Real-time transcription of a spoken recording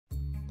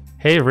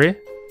Hey Averi.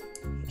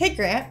 Hey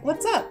Grant,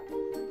 what's up?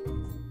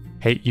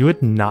 Hey, you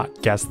would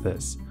not guess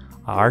this.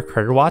 Our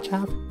Credit Watch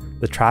app,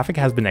 the traffic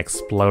has been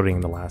exploding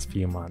the last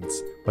few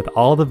months, with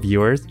all the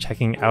viewers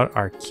checking out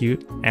our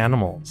cute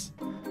animals.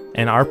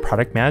 And our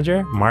product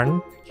manager,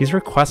 Martin, he's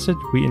requested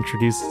we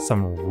introduce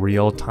some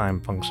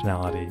real-time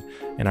functionality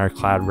in our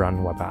Cloud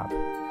Run web app.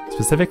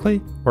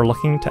 Specifically, we're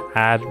looking to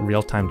add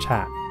real-time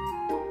chat.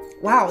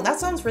 Wow, that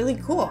sounds really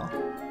cool.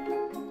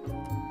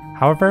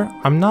 However,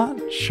 I'm not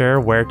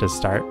sure where to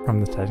start from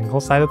the technical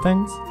side of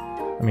things.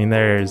 I mean,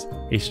 there's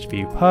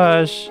HTTP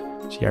push,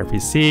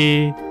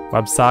 gRPC,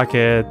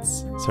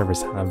 Websockets,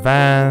 server-side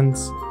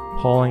events,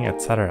 polling,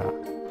 etc.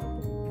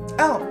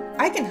 Oh,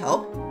 I can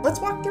help. Let's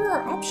walk through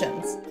our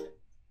options.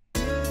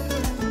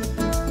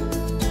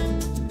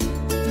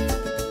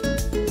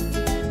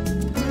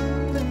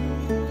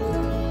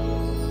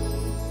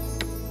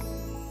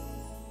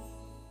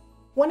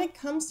 When it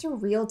comes to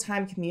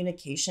real-time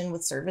communication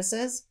with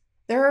services,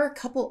 there are a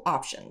couple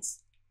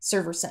options: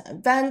 server-sent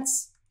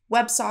events,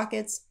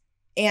 WebSockets,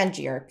 and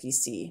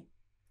gRPC.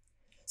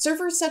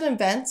 Server-sent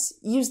events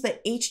use the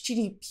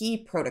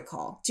HTTP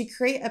protocol to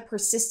create a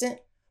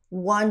persistent,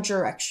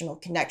 one-directional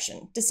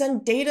connection to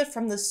send data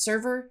from the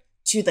server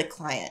to the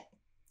client.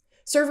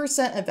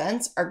 Server-sent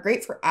events are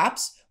great for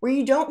apps where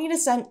you don't need to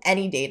send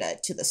any data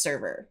to the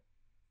server.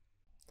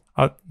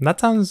 That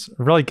sounds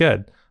really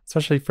good,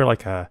 especially for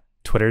like a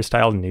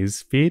Twitter-style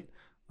news feed,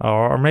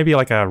 or maybe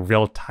like a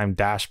real-time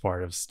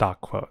dashboard of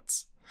stock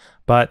quotes.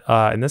 But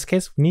in this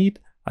case, we need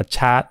a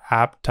chat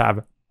app to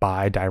have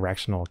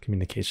bi-directional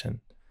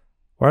communication.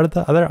 What are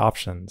the other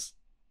options?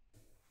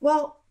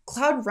 Well,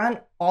 Cloud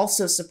Run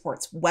also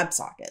supports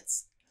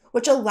WebSockets,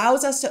 which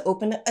allows us to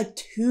open a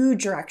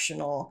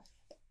two-directional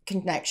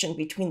connection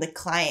between the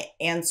client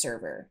and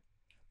server.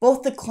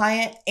 Both the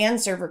client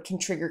and server can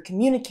trigger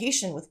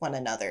communication with one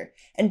another,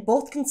 and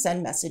both can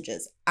send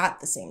messages at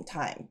the same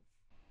time.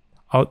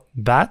 Oh,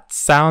 that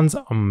sounds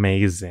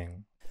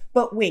amazing.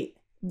 But wait,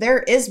 there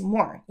is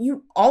more.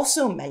 You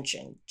also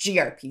mentioned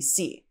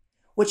gRPC,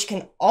 which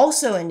can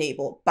also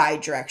enable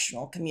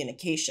bidirectional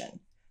communication,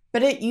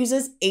 but it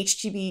uses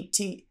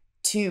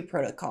HTTP2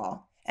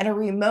 protocol and a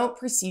remote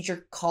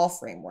procedure call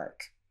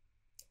framework.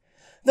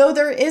 Though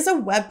there is a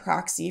web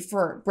proxy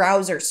for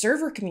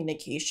browser-server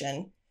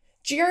communication,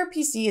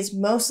 gRPC is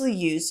mostly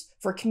used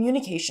for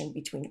communication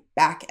between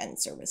back-end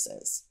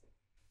services.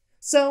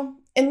 So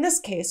in this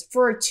case,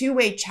 for a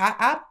two-way chat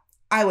app,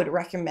 I would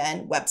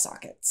recommend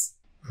WebSockets.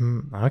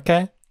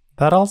 Okay,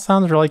 that all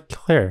sounds really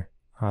clear.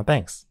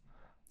 Thanks.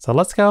 So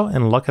let's go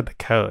and look at the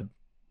code.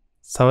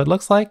 So it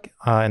looks like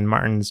in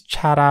Martin's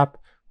chat app,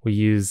 we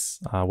use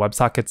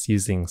WebSockets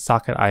using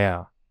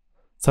Socket.io.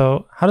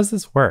 So how does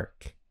this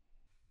work?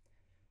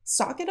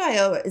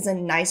 Socket.io is a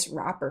nice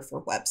wrapper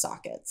for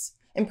WebSockets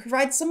and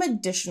provides some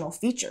additional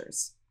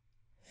features.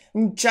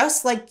 And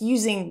just like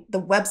using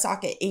the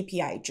WebSocket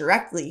API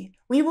directly,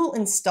 we will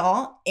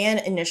install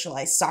and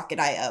initialize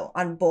Socket.io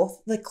on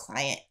both the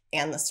client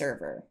and the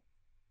server.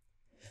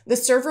 The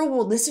server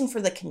will listen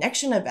for the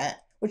connection event,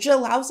 which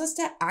allows us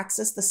to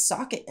access the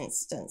socket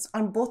instance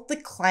on both the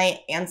client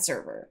and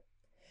server.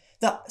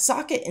 The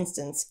socket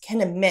instance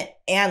can emit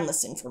and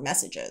listen for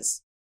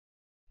messages.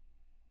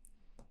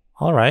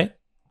 All right,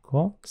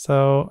 cool.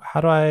 So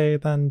how do I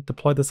then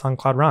deploy this on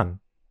Cloud Run?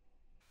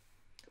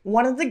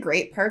 One of the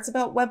great parts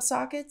about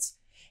WebSockets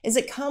is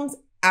it comes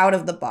out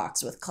of the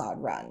box with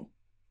Cloud Run.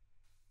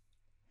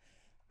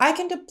 I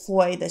can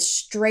deploy this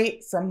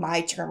straight from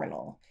my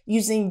terminal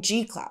using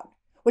gcloud,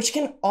 which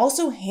can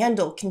also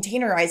handle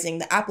containerizing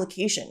the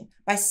application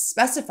by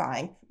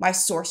specifying my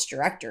source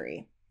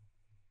directory.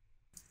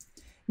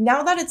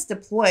 Now that it's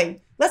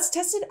deployed, let's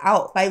test it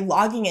out by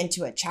logging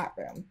into a chat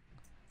room.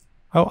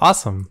 Oh,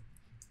 awesome.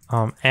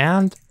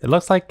 And it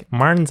looks like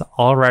Martin's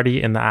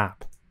already in the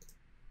app.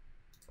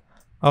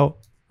 Oh,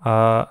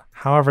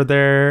 however,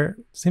 there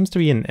seems to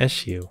be an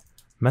issue.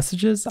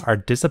 Messages are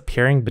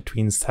disappearing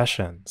between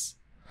sessions.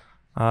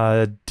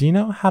 Do you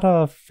know how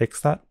to fix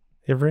that,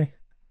 Averi?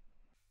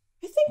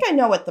 I think I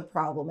know what the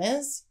problem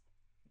is.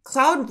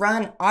 Cloud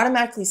Run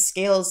automatically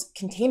scales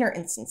container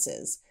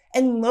instances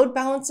and load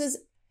balances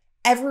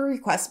every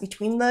request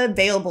between the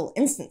available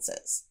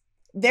instances.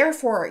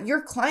 Therefore,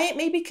 your client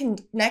may be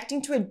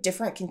connecting to a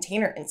different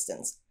container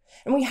instance,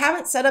 and we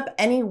haven't set up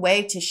any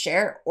way to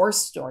share or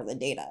store the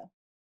data.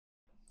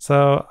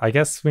 So I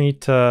guess we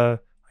need to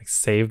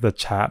save the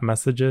chat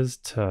messages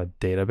to a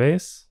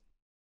database.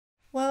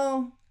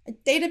 Well, a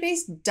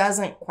database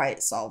doesn't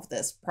quite solve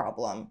this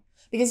problem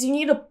because you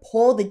need to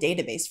pull the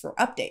database for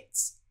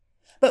updates.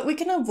 But we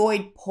can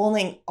avoid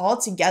pulling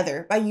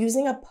altogether by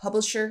using a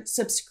publisher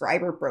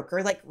subscriber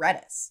broker like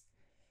Redis.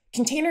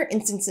 Container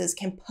instances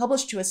can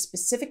publish to a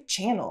specific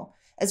channel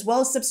as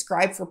well as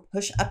subscribe for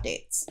push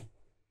updates.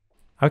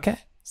 Okay,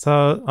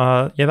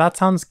 so yeah, that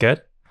sounds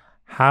good.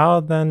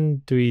 How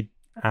then do we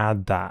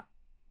add that?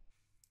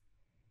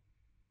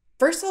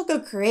 First, I'll go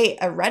create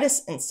a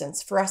Redis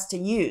instance for us to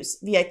use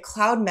via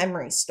Cloud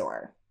Memory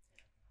Store.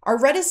 Our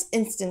Redis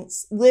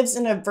instance lives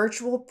in a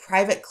virtual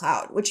private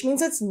cloud, which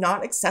means it's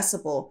not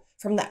accessible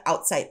from the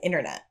outside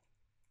internet.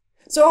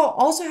 So I'll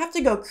also have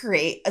to go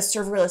create a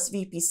serverless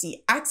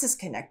VPC access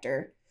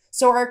connector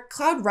so our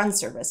Cloud Run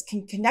service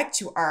can connect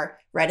to our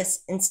Redis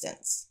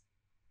instance.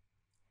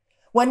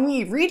 When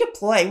we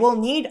redeploy, we'll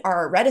need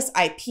our Redis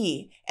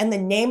IP and the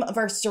name of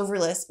our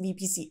serverless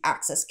VPC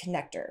access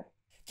connector.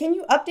 Can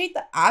you update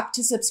the app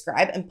to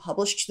subscribe and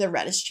publish to the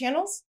Redis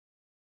channels?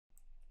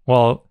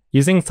 Well,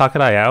 using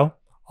Socket.io,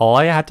 all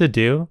I had to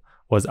do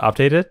was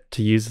update it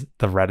to use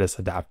the Redis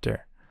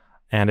adapter,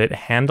 and it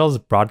handles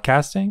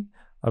broadcasting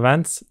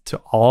events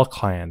to all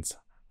clients,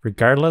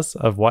 regardless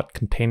of what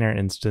container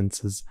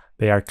instances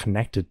they are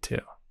connected to.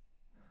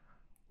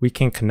 We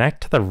can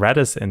connect to the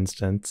Redis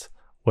instance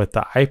with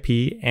the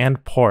IP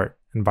and port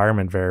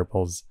environment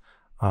variables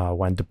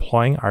when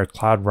deploying our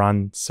Cloud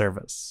Run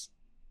service.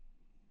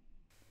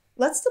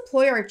 Let's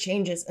deploy our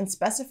changes and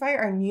specify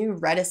our new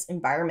Redis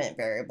environment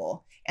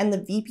variable and the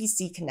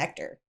VPC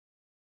connector.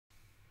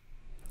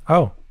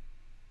 Oh,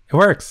 it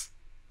works.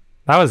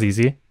 That was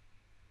easy.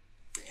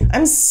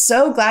 I'm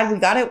so glad we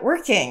got it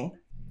working.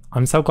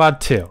 I'm so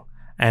glad too.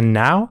 And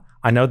now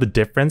I know the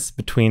difference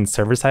between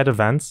server-side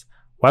events,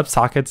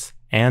 WebSockets,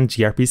 and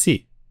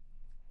gRPC.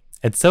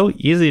 It's so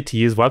easy to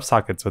use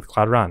WebSockets with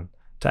Cloud Run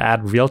to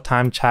add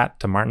real-time chat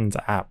to Martin's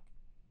app.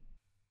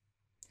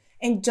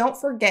 And don't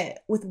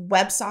forget, with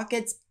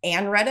WebSockets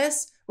and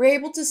Redis, we're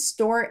able to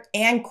store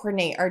and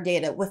coordinate our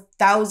data with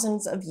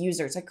thousands of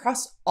users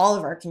across all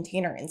of our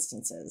container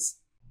instances.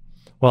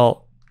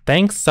 Well,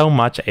 thanks so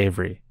much,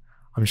 Avery.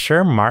 I'm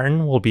sure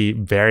Martin will be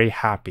very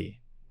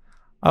happy.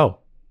 Oh,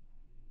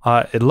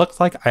 it looks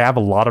like I have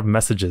a lot of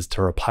messages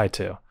to reply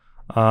to.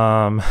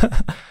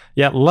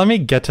 Yeah, let me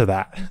get to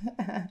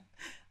that.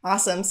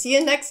 Awesome. See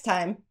you next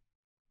time.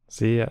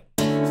 See ya.